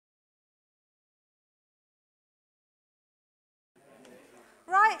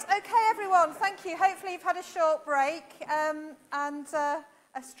Right, okay everyone, thank you. Hopefully you've had a short break and a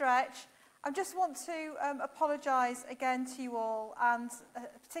stretch. I just want to apologise again to you all, and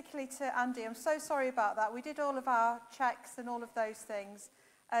particularly to Andy. I'm so sorry about that. We did all of our checks and all of those things,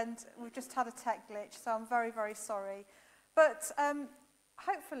 and we've just had a tech glitch, so I'm very, very sorry. But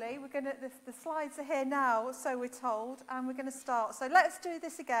hopefully we're going to, the slides are here now, so we're told, and we're going to start. So let's do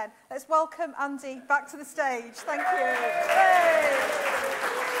this again. Let's welcome Andy back to the stage. Thank you. Yay!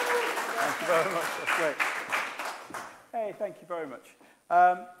 Thank you very much. That's great. Hey, thank you very much.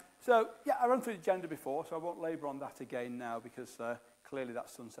 So, yeah, I ran through the agenda before, so I won't labour on that again now because clearly that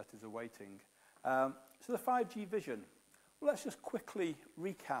sunset is awaiting. So the 5G vision. Well, let's just quickly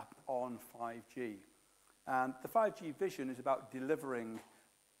recap on 5G. And the 5G vision is about delivering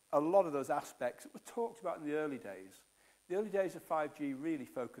a lot of those aspects that were talked about in the early days. The early days of 5G really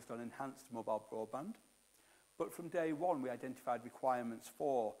focused on enhanced mobile broadband. But from day one, we identified requirements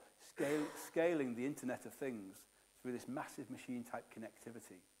for scaling the Internet of Things through this massive machine-type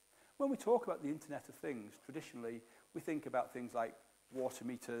connectivity. When we talk about the Internet of Things, traditionally, we think about things like water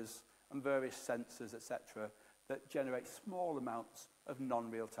meters and various sensors, etc., that generate small amounts of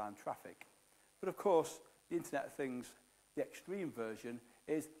non-real-time traffic. But of course, the Internet of Things, the extreme version,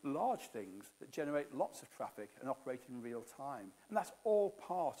 is large things that generate lots of traffic and operate in real time. And that's all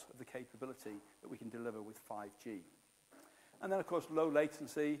part of the capability that we can deliver with 5G. And then, of course, low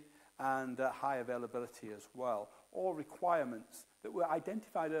latency and high availability as well. All requirements that were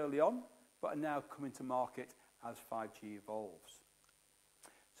identified early on, but are now coming to market as 5G evolves.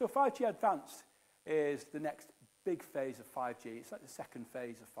 So 5G Advanced is the next big phase of 5G. It's like the second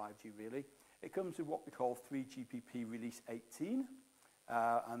phase of 5G, really. It comes with what we call 3GPP Release 18,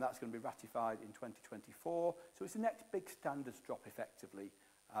 and that's going to be ratified in 2024. So it's the next big standards drop, effectively,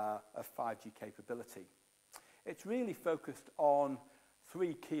 of 5G capability. It's really focused on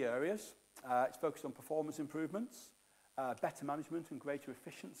three key areas. It's focused on performance improvements, better management and greater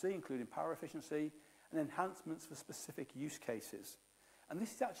efficiency, including power efficiency, and enhancements for specific use cases. And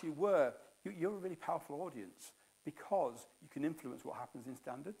this is actually where you're a really powerful audience, because you can influence what happens in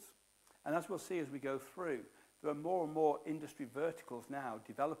standards. And as we'll see as we go through, there are more and more industry verticals now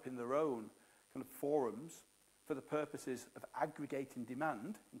developing their own kind of forums for the purposes of aggregating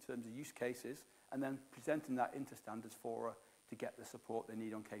demand in terms of use cases and then presenting that into standards fora to get the support they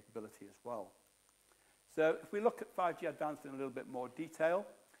need on capability as well. So if we look at 5G Advanced in a little bit more detail,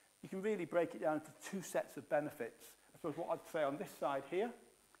 you can really break it down into two sets of benefits. I suppose what I'd say on this side here,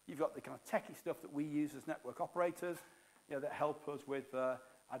 you've got the kind of techie stuff that we use as network operators, that help us with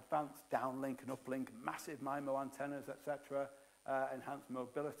advanced downlink and uplink, massive MIMO antennas, etc., enhanced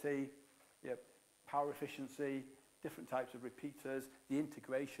mobility, power efficiency, different types of repeaters, the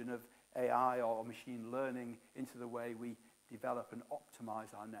integration of AI or machine learning into the way we develop and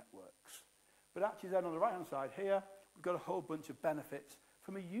optimize our networks. But actually then on the right-hand side here, we've got a whole bunch of benefits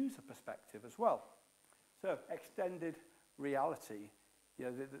from a user perspective as well. So extended reality,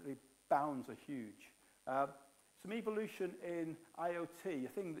 the bounds are huge. Some evolution in IoT, a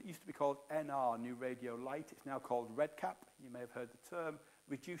thing that used to be called NR, New Radio Light, it's now called RedCap. You may have heard the term,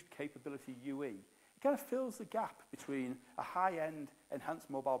 Reduced Capability UE. It kind of fills the gap between a high-end enhanced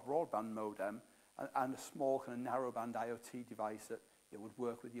mobile broadband modem and a small kind of narrowband IoT device that would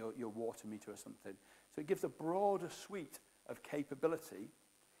work with your water meter or something. So it gives a broader suite of capability,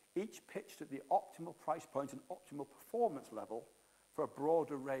 each pitched at the optimal price point and optimal performance level for a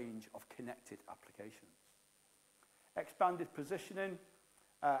broader range of connected applications. Expanded positioning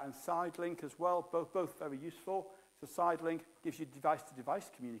and side link as well, both very useful. So side link gives you device-to-device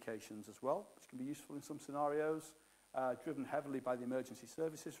communications as well, which can be useful in some scenarios, driven heavily by the emergency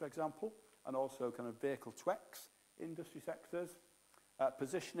services, for example, and also kind of vehicle-to-X industry sectors.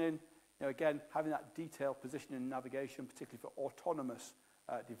 Positioning, again, having that detailed positioning and navigation, particularly for autonomous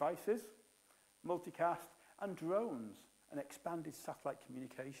devices, multicast, and drones, and expanded satellite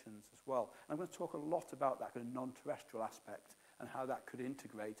communications as well. And I'm going to talk a lot about that kind of non-terrestrial aspect and how that could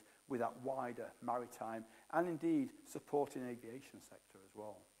integrate with that wider maritime and indeed supporting aviation sector as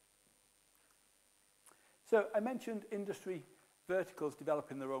well. So I mentioned industry verticals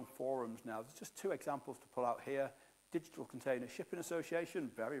developing their own forums now. There's just two examples to pull out here. Digital Container Shipping Association,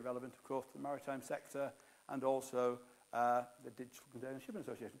 very relevant, of course, to the maritime sector, and also the Digital Container Shipping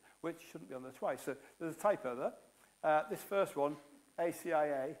Association, which shouldn't be on there twice. So there's a typo there. This first one,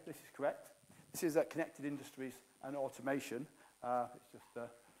 ACIA, this is correct. This is Connected Industries and Automation. It's just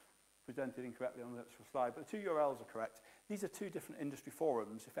presented incorrectly on the actual slide, but the two URLs are correct. These are two different industry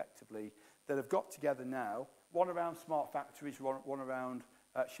forums, effectively, that have got together now, one around smart factories, one around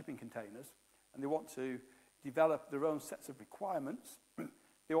shipping containers, and they want to develop their own sets of requirements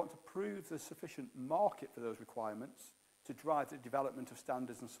They want to prove there's sufficient market for those requirements to drive the development of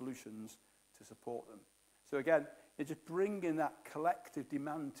standards and solutions to support them. So again, just bringing that collective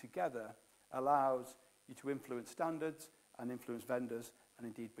demand together allows you to influence standards and influence vendors and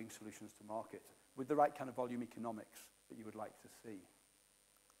indeed bring solutions to market with the right kind of volume economics that you would like to see.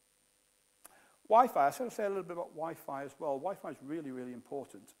 Wi-Fi, I sort of say a little bit about Wi-Fi as well. Wi-Fi is really, really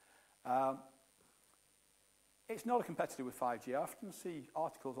important. It's not a competitor with 5G. I often see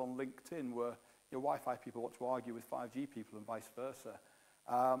articles on LinkedIn where your Wi-Fi people want to argue with 5G people and vice versa.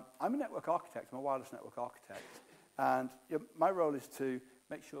 I'm a network architect, I'm a wireless network architect, and my role is to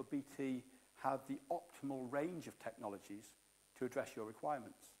make sure BT have the optimal range of technologies to address your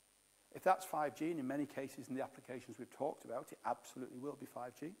requirements. If that's 5G, and in many cases in the applications we've talked about, it absolutely will be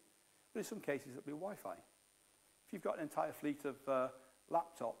 5G. But in some cases, it'll be Wi-Fi. If you've got an entire fleet of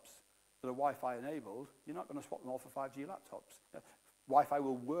laptops that are Wi-Fi enabled, you're not going to swap them all for 5G laptops. Wi-Fi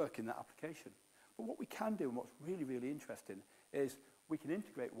will work in that application. But what we can do, and what's really, really interesting, is we can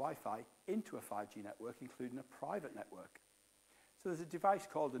integrate Wi-Fi into a 5G network, including a private network. So there's a device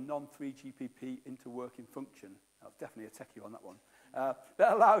called a non-3GPP interworking function. That's definitely a techie on that one.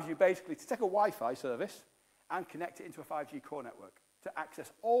 That allows you basically to take a Wi-Fi service and connect it into a 5G core network to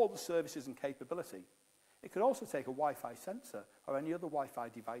access all the services and capability. It could also take a Wi-Fi sensor or any other Wi-Fi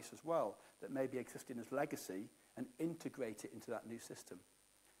device as well that may be existing as legacy and integrate it into that new system.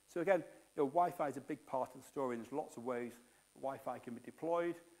 So again, Wi-Fi is a big part of the story, and there's lots of ways Wi-Fi can be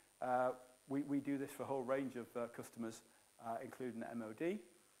deployed. We do this for a whole range of customers, including the MOD.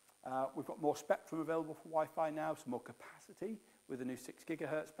 We've got more spectrum available for Wi-Fi now, some more capacity with the new 6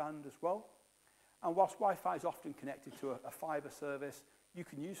 gigahertz band as well. And whilst Wi-Fi is often connected to a fibre service, you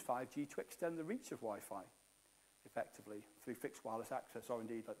can use 5G to extend the reach of Wi-Fi effectively through fixed wireless access, or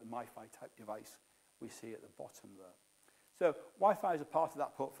indeed like the MiFi type device we see at the bottom there. So Wi-Fi is a part of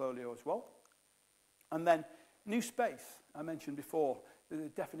that portfolio as well. And then new space, I mentioned before, the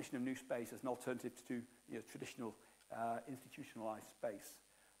definition of new space as an alternative to traditional institutionalized space.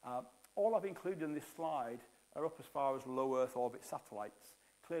 All I've included in this slide are up as far as low Earth orbit satellites.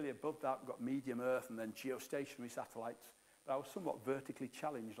 Clearly above that, we've got medium Earth and then geostationary satellites. But I was somewhat vertically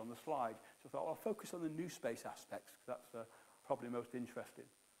challenged on the slide, so I thought, well, I'll focus on the new space aspects, because that's probably most interesting.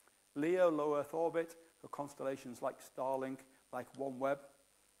 LEO, low Earth orbit, for constellations like Starlink, like OneWeb.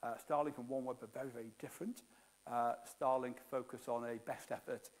 Starlink and OneWeb are very, very different. Starlink focus on a best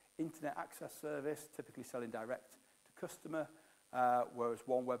effort internet access service, typically selling direct to customer, whereas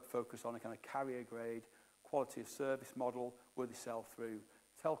OneWeb focus on a kind of carrier grade quality of service model where they sell through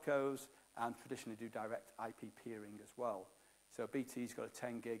telcos and traditionally do direct IP peering as well. So BT's got a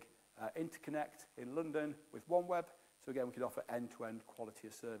 10 gig interconnect in London with OneWeb. So again, we can offer end-to-end quality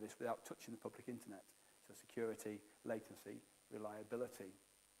of service without touching the public internet. So security, latency, reliability.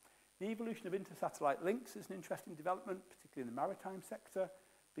 The evolution of inter-satellite links is an interesting development, particularly in the maritime sector,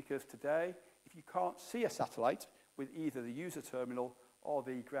 because today, if you can't see a satellite with either the user terminal or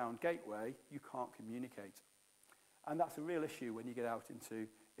the ground gateway, you can't communicate. And that's a real issue when you get out into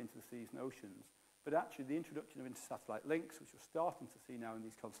the seas and oceans. But actually, the introduction of inter-satellite links, which we're starting to see now in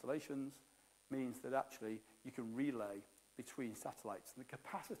these constellations, means that actually you can relay between satellites. And the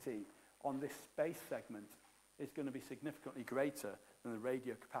capacity on this space segment is going to be significantly greater than the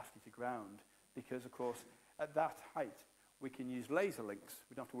radio capacity to ground, because, of course, at that height, we can use laser links.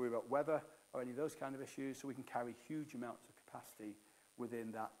 We don't have to worry about weather or any of those kind of issues, so we can carry huge amounts of capacity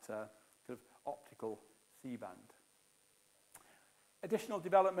within that sort of optical C-band. Additional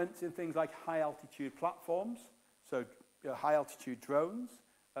developments in things like high-altitude platforms, so high-altitude drones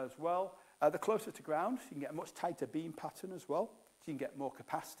as well. They're closer to ground, so you can get a much tighter beam pattern as well, so you can get more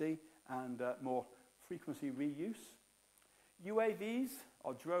capacity and more frequency reuse. UAVs,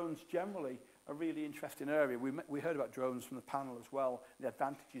 or drones generally, are a really interesting area. We heard about drones from the panel as well, the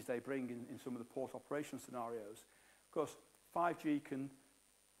advantages they bring in some of the port operation scenarios. Of course, 5G can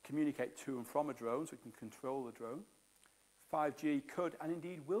communicate to and from a drone, so we can control the drone. 5G could and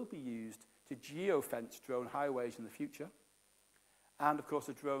indeed will be used to geofence drone highways in the future. And of course,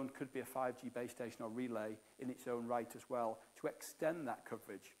 a drone could be a 5G base station or relay in its own right as well to extend that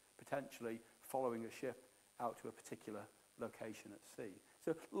coverage, potentially following a ship out to a particular location at sea.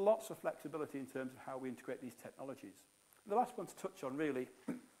 So lots of flexibility in terms of how we integrate these technologies. The last one to touch on really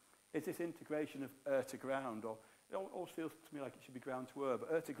is this integration of air to ground, or it always feels to me like it should be ground to air,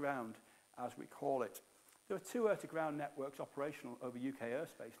 but air to ground as we call it. There are 2 air-to-ground networks operational over UK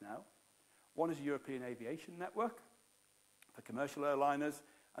airspace now. One is a European aviation network for commercial airliners,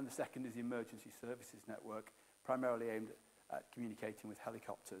 and the second is the emergency services network, primarily aimed at communicating with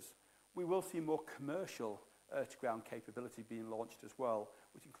helicopters. We will see more commercial air-to-ground capability being launched as well,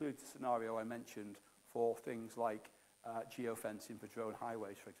 which includes the scenario I mentioned for things like geofencing for drone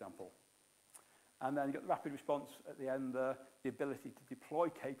highways, for example. And then you've got the rapid response at the end there, the ability to deploy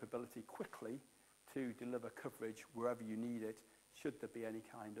capability quickly to deliver coverage wherever you need it, should there be any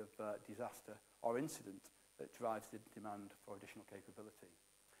kind of disaster or incident that drives the demand for additional capability.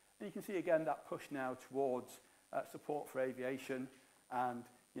 And you can see again that push now towards support for aviation and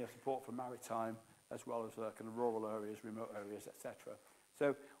support for maritime, as well as kind of rural areas, remote areas, etc.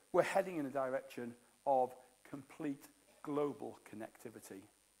 So we're heading in a direction of complete global connectivity.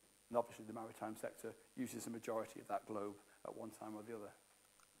 And obviously the maritime sector uses the majority of that globe at one time or the other.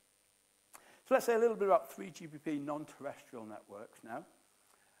 So let's say a little bit about 3GPP non-terrestrial networks now.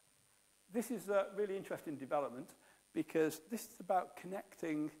 This is a really interesting development because this is about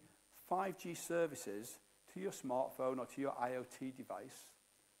connecting 5G services to your smartphone or to your IoT device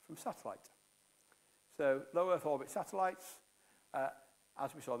from satellite. So low Earth orbit satellites,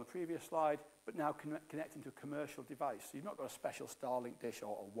 as we saw on the previous slide, but now connecting to a commercial device. So you've not got a special Starlink dish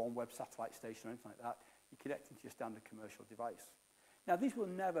or OneWeb satellite station or anything like that. You're connecting to your standard commercial device. Now, these will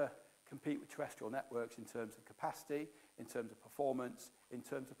never compete with terrestrial networks in terms of capacity, in terms of performance, in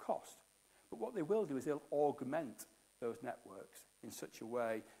terms of cost. But what they will do is they'll augment those networks in such a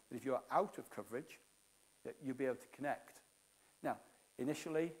way that if you're out of coverage, that you'll be able to connect. Now,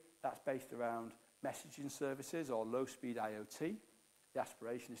 initially, that's based around messaging services or low-speed IoT. The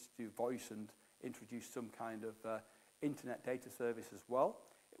aspiration is to do voice and introduce some kind of internet data service as well.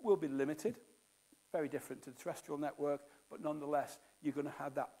 It will be limited, very different to the terrestrial network, but nonetheless, you're going to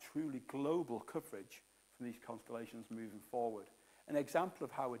have that truly global coverage from these constellations moving forward. An example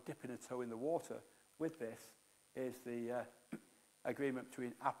of how we're dipping a toe in the water with this is the agreement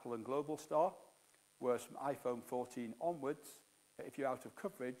between Apple and Globalstar, whereas from iPhone 14 onwards, if you're out of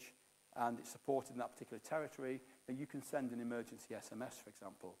coverage and it's supported in that particular territory, then you can send an emergency SMS, for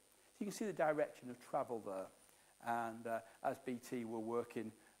example. So you can see the direction of travel there. And as BT, we're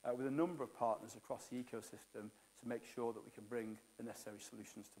working with a number of partners across the ecosystem to make sure that we can bring the necessary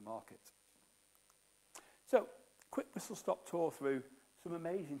solutions to market. So, quick whistle-stop tour through some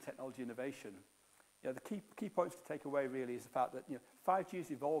amazing technology innovation. The key points to take away really is the fact that 5G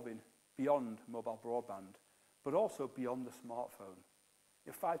is evolving beyond mobile broadband, but also beyond the smartphone.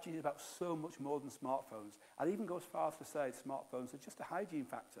 5G is about so much more than smartphones. I'd even go as far as to say smartphones are just a hygiene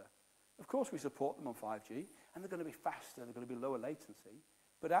factor. Of course, we support them on 5G, and they're going to be faster, they're going to be lower latency,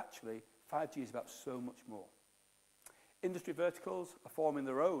 but actually, 5G is about so much more. Industry verticals are forming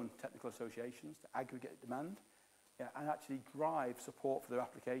their own technical associations to aggregate demand and actually drive support for their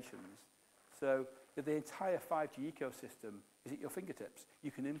applications. So the entire 5G ecosystem is at your fingertips.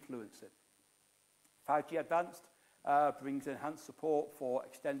 You can influence it. 5G Advanced brings enhanced support for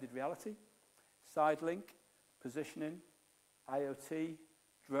extended reality, sidelink, positioning, IoT,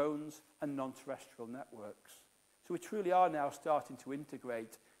 drones, and non-terrestrial networks. So we truly are now starting to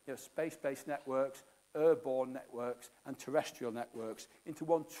integrate space-based networks, airborne networks, and terrestrial networks into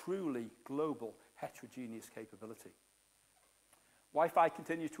one truly global heterogeneous capability. Wi-Fi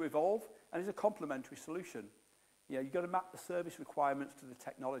continues to evolve and is a complementary solution. You've got to map the service requirements to the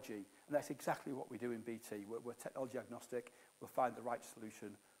technology, and that's exactly what we do in BT. We're technology agnostic. We'll find the right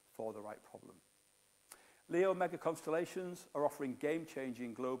solution for the right problem. LEO mega constellations are offering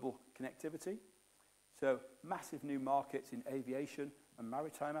game-changing global connectivity. So massive new markets in aviation and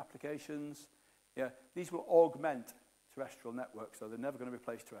maritime applications. These will augment terrestrial networks, so they're never going to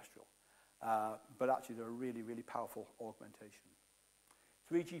replace terrestrial. But actually, they're a really, really powerful augmentation.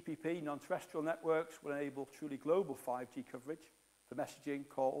 3GPP non-terrestrial networks will enable truly global 5G coverage for messaging,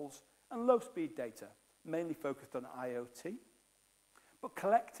 calls, and low-speed data, mainly focused on IoT. But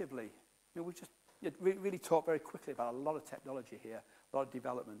collectively, we've just really talked very quickly about a lot of technology here, a lot of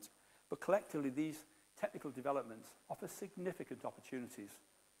development. But collectively, these technical developments offer significant opportunities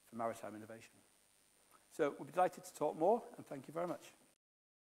for maritime innovation. So we'll be delighted to talk more, and thank you very much.